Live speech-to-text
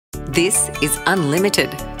This is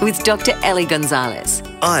Unlimited with Dr. Ellie Gonzalez.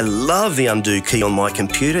 I love the undo key on my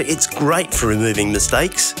computer. It's great for removing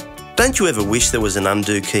mistakes. Don't you ever wish there was an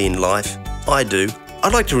undo key in life? I do.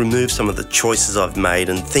 I'd like to remove some of the choices I've made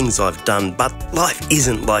and things I've done, but life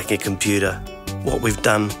isn't like a computer. What we've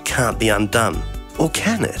done can't be undone. Or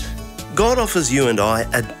can it? God offers you and I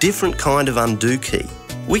a different kind of undo key.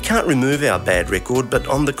 We can't remove our bad record, but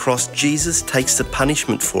on the cross, Jesus takes the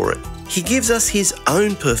punishment for it. He gives us his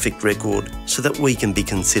own perfect record so that we can be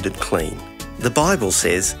considered clean. The Bible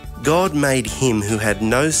says, God made him who had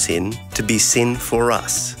no sin to be sin for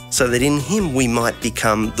us, so that in him we might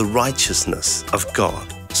become the righteousness of God.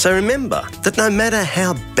 So remember that no matter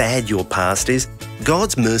how bad your past is,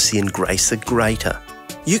 God's mercy and grace are greater.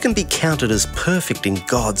 You can be counted as perfect in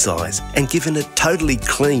God's eyes and given a totally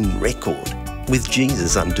clean record with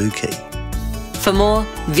Jesus' undo key. For more,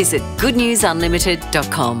 visit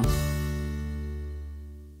goodnewsunlimited.com.